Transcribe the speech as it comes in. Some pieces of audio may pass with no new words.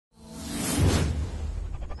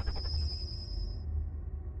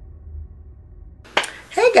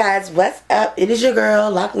Guys, what's up? It is your girl,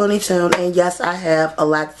 Lock Looney Tune, and yes, I have a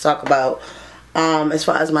lot to talk about as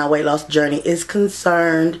far as my weight loss journey is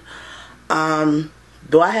concerned. Do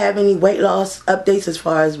I have any weight loss updates as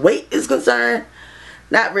far as weight is concerned?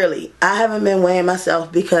 Not really. I haven't been weighing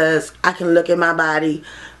myself because I can look at my body,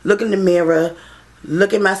 look in the mirror,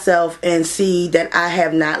 look at myself and see that I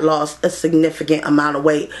have not lost a significant amount of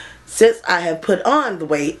weight since I have put on the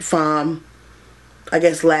weight from, I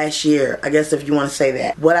guess, last year, I guess, if you want to say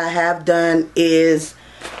that. What I have done is,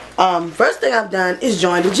 first thing I've done is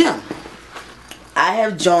join the gym. I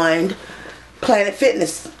have joined Planet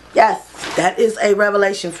Fitness. Yes, that is a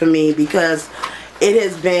revelation for me because it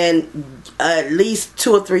has been at least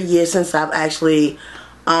 2 or 3 years since I've actually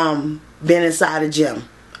been inside a gym,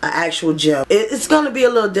 an actual gym. It's going to be a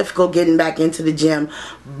little difficult getting back into the gym,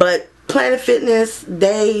 but Planet Fitness,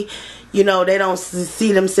 they don't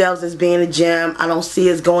see themselves as being a gym. I don't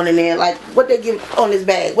see us going in there like what they give on this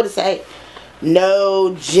bag. What it say?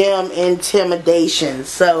 No gym intimidation.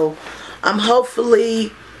 So I'm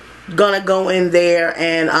hopefully gonna go in there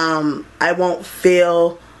and I won't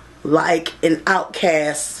feel like an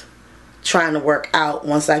outcast trying to work out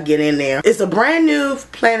once I get in there. It's a brand new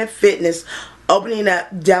Planet Fitness opening up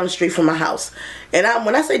down the street from my house. And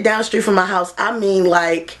when I say down the street from my house, I mean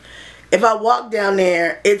like if I walk down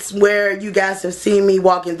there, it's where you guys have seen me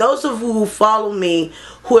walking. Those of you who follow me,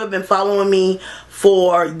 who have been following me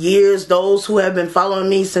for years, those who have been following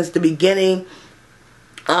me since the beginning,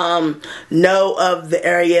 know of the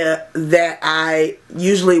area that I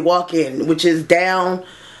usually walk in, which is down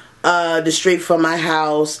the street from my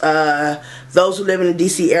house. Those who live in the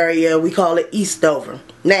DC area, we call it Eastover.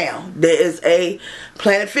 Now, there is a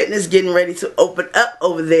Planet Fitness getting ready to open up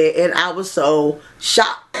over there, and I was so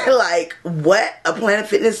shocked. Like, what? A Planet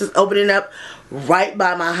Fitness is opening up right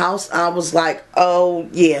by my house? I was like, oh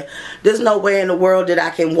yeah, there's no way in the world that I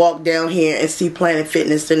can walk down here and see Planet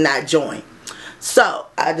Fitness and not join. So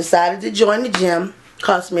I decided to join the gym.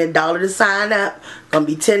 Cost me $1 to sign up. Gonna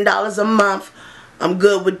be $10 a month. I'm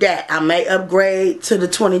good with that. I may upgrade to the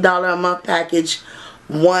 $20 a month package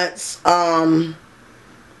once I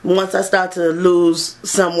start to lose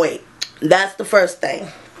some weight. That's the first thing.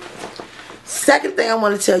 Second thing I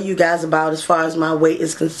want to tell you guys about as far as my weight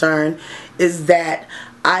is concerned is that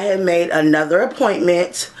I have made another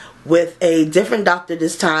appointment with a different doctor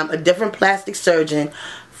this time, a different plastic surgeon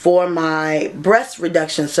for my breast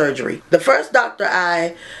reduction surgery. The first doctor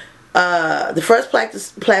the first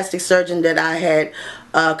plastic surgeon that I had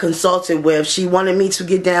consulted with, she wanted me to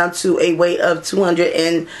get down to a weight of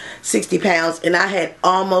 260 pounds, and I had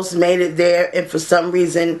almost made it there, and for some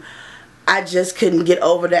reason I just couldn't get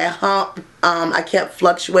over that hump. I kept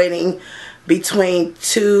fluctuating between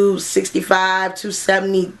 265,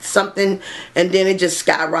 270 something, and then it just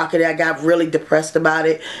skyrocketed. I got really depressed about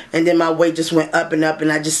it, and then my weight just went up, and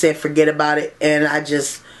I just said forget about it, and I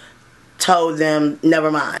just told them never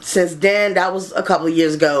mind. Since then, that was a couple of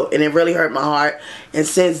years ago, and it really hurt my heart, and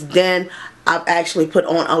since then I've actually put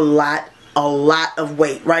on a lot of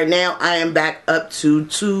weight. Right now I am back up to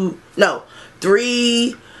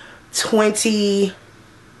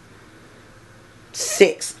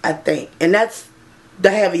 326, I think, and that's the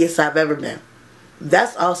heaviest I've ever been.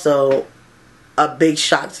 That's also a big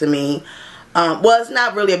shock to me. Well, it's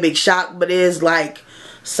not really a big shock, but it is like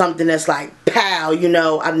something that's like pow,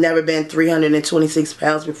 I've never been 326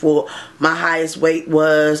 pounds before. My highest weight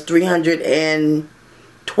was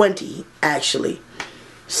 320 actually.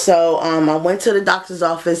 So I went to the doctor's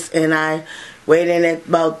office and I weighed in at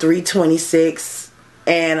about 326,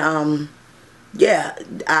 and yeah,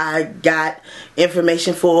 I got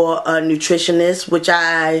information for a nutritionist, which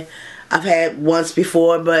I've had once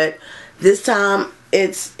before, but this time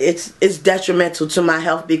it's detrimental to my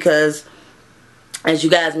health because, as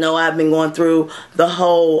you guys know, I've been going through the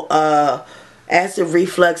whole acid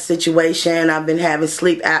reflux situation. I've been having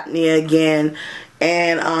sleep apnea again,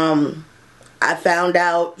 and I found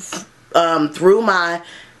out through my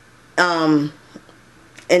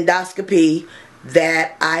endoscopy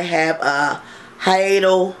that I have a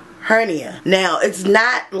hiatal hernia. Now, it's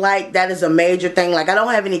not like that is a major thing. Like, I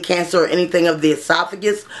don't have any cancer or anything of the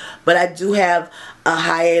esophagus, but I do have a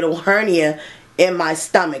hiatal hernia in my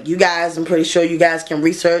stomach. You guys, I'm pretty sure you guys can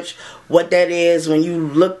research what that is when you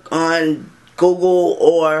look on Google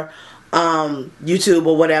or YouTube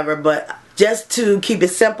or whatever, but just to keep it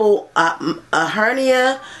simple, a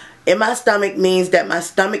hernia in my stomach means that my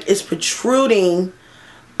stomach is protruding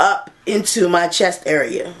up into my chest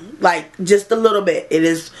area, like just a little bit. It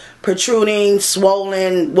is protruding,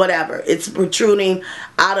 swollen, whatever. It's protruding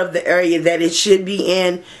out of the area that it should be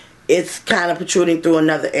in it's kind of protruding through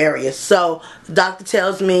another area. So the doctor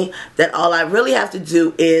tells me that all I really have to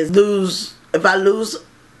do is lose, if I lose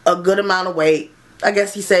a good amount of weight, I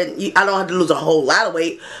guess he said I don't have to lose a whole lot of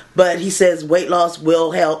weight, but he says weight loss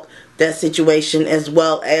will help that situation, as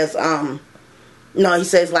well as no, he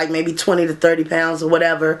says like maybe 20 to 30 pounds or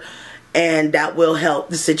whatever, and that will help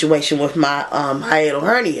the situation with my hiatal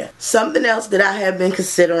hernia. Something else that I have been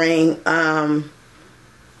considering,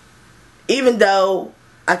 even though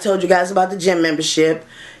I told you guys about the gym membership,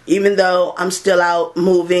 even though I'm still out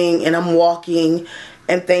moving and I'm walking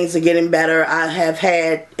and things are getting better, I have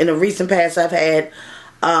had, in the recent past, I've had,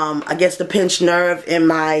 I guess, the pinched nerve in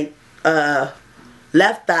my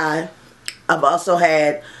left thigh. I've also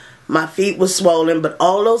had, my feet was swollen, but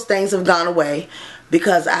all those things have gone away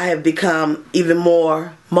because I have become even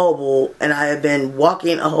more mobile and I have been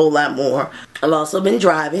walking a whole lot more. I've also been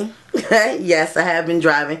driving. Yes, I have been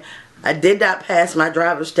driving. I did not pass my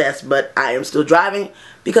driver's test, but I am still driving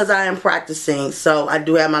because I am practicing. So I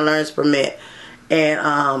do have my learner's permit, and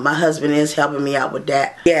my husband is helping me out with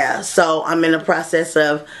that. Yeah, so I'm in the process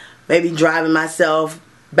of maybe driving myself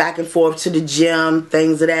back and forth to the gym,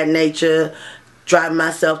 things of that nature, driving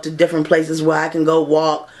myself to different places where I can go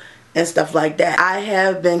walk and stuff like that. I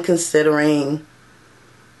have been considering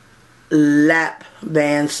lap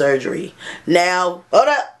band surgery. Now, hold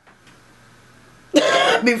up.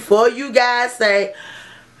 Before you guys say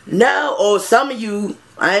no, or some of you,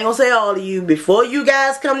 I ain't gonna say all of you, before you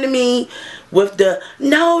guys come to me with the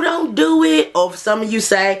no, don't do it, or some of you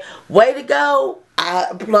say way to go, I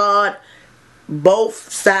applaud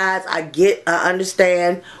both sides. I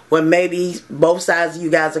understand where maybe both sides of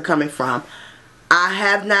you guys are coming from. I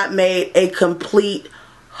have not made a complete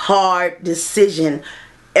hard decision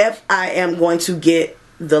if I am going to get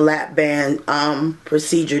the lap band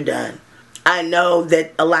procedure done. I know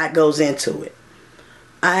that a lot goes into it.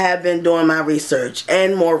 I have been doing my research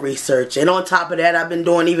and more research, and on top of that I've been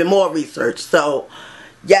doing even more research. So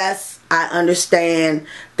yes, I understand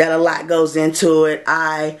that a lot goes into it.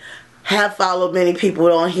 I have followed many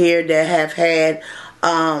people on here that have had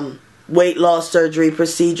weight loss surgery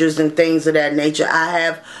procedures and things of that nature. I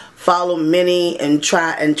have followed many and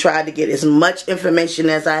tried to get as much information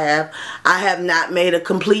as I have. I have not made a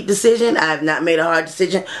complete decision. I have not made a hard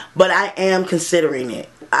decision, but I am considering it.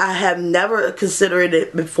 I have never considered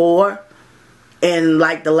it before. In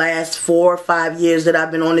like the last 4 or 5 years that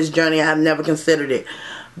I've been on this journey, I have never considered it.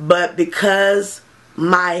 But because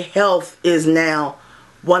my health is now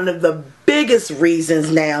one of the biggest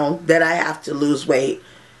reasons now that I have to lose weight,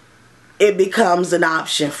 it becomes an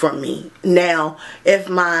option for me. Now, if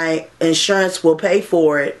my insurance will pay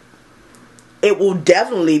for it, it will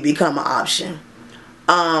definitely become an option.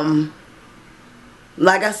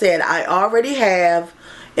 Like I said, I already have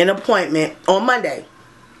an appointment on Monday.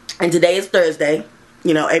 And today is Thursday,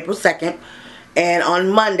 you know, April 2nd. And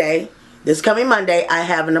on Monday, this coming Monday, I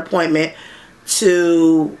have an appointment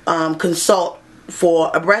to consult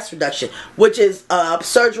for a breast reduction, which is a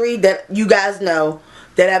surgery that you guys know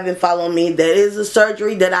that have been following me. That is a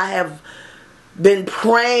surgery that I have been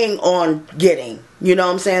praying on getting. You know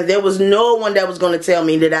what I'm saying? There was no one that was going to tell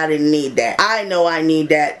me that I didn't need that. I know I need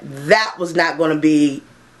that. That was not going to be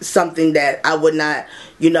something that I would not,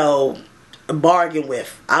 you know, bargain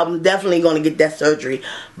with. I'm definitely going to get that surgery.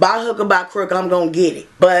 By hook or by crook, I'm going to get it.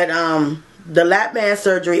 But the lap band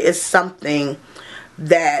surgery is something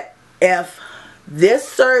that if this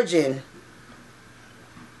surgeon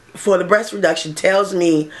for the breast reduction tells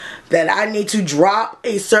me that I need to drop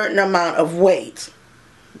a certain amount of weight,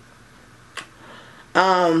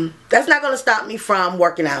 that's not going to stop me from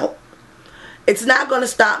working out. It's not going to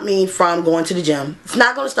stop me from going to the gym. It's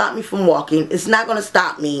not going to stop me from walking. It's not going to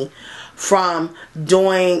stop me from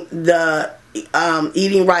doing the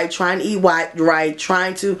eating right, trying to eat right,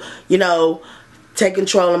 trying to, you know, take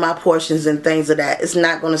control of my portions and things of that. It's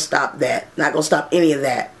not going to stop that. Not going to stop any of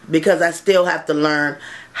that, because I still have to learn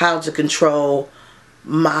how to control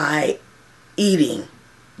my eating,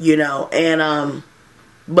 you know. And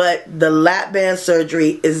but the lap band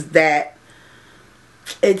surgery is that,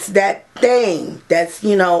 it's that thing that's,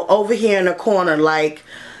 you know, over here in the corner, like,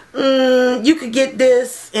 you could get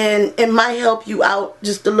this and it might help you out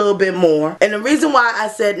just a little bit more. And the reason why I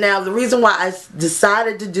said, now the reason why I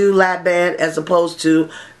decided to do lap band as opposed to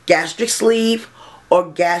gastric sleeve or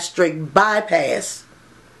gastric bypass,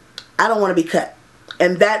 I don't want to be cut.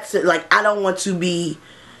 And that's it. Like, I don't want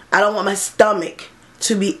my stomach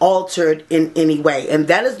to be altered in any way. And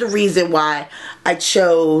that is the reason why I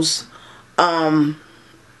chose the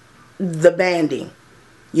banding,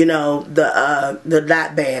 you know, the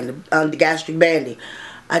lap band, the gastric banding.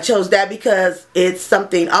 I chose that because it's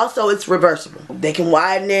something, also it's reversible. They can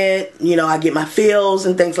widen it, you know, I get my fills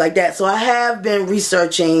and things like that. So I have been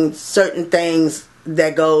researching certain things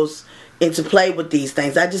that goes into play with these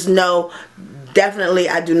things. I just know definitely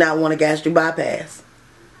I do not want a gastric bypass.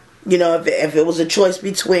 You know, if it was a choice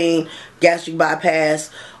between gastric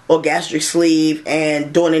bypass or gastric sleeve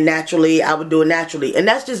and doing it naturally, I would do it naturally. And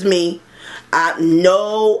that's just me. I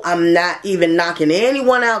know I'm not even knocking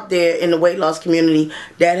anyone out there in the weight loss community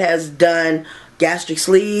that has done gastric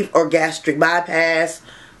sleeve or gastric bypass.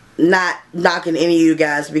 Not knocking any of you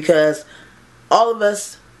guys, because all of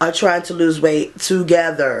us are trying to lose weight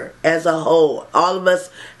together as a whole. All of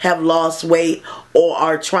us have lost weight or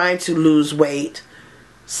are trying to lose weight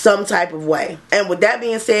some type of way. And with that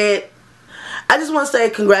being said, I just want to say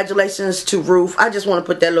congratulations to Ruth. I just want to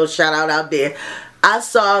put that little shout out there. I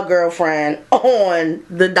saw a girlfriend on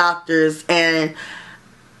the doctors and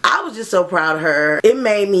I was just so proud of her. It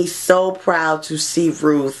made me so proud to see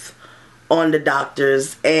Ruth on the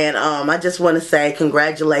doctors, and I just want to say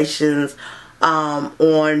congratulations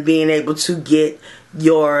on being able to get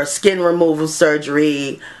your skin removal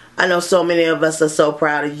surgery. I know so many of us are so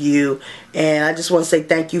proud of you, and I just want to say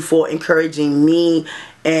thank you for encouraging me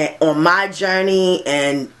and on my journey,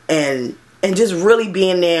 and just really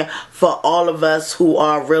being there for all of us who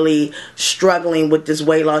are really struggling with this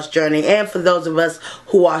weight loss journey, and for those of us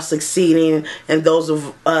who are succeeding and those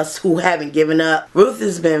of us who haven't given up. Ruth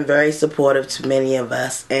has been very supportive to many of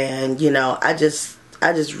us, and you know, I just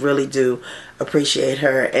really do appreciate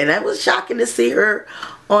her. And it was shocking to see her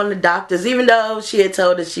on the doctors, even though she had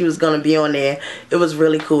told us she was going to be on there. It was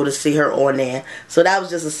really cool to see her on there. So that was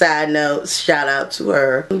just a side note, shout out to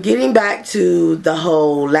her. Getting back to the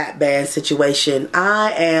whole lap band situation,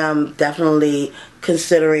 I am definitely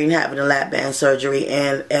considering having a lap band surgery,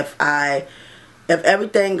 and if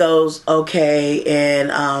everything goes okay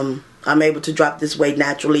and I'm able to drop this weight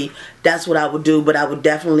naturally, that's what I would do. But I would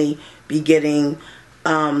definitely be getting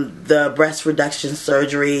the breast reduction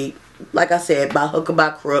surgery, like I said, by hook or by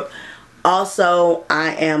crook. Also,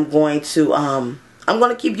 I am going to I'm going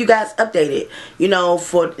to keep you guys updated, you know,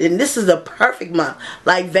 and this is a perfect month.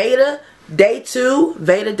 Like VEDA day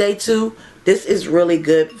 2, this is really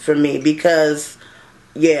good for me, because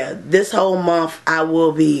yeah, this whole month I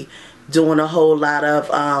will be doing a whole lot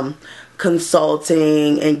of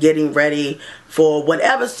consulting and getting ready for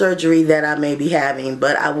whatever surgery that I may be having.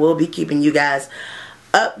 But I will be keeping you guys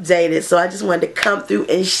updated. So I just wanted to come through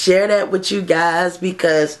and share that with you guys,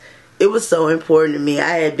 because it was so important to me.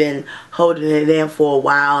 I had been holding it in for a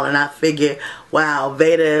while, and I figured, wow,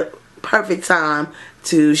 VEDA, perfect time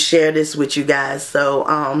to share this with you guys.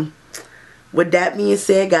 So with that being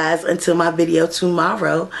said, guys, until my video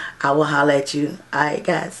tomorrow, I will holler at you. Alright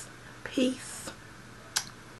guys, peace.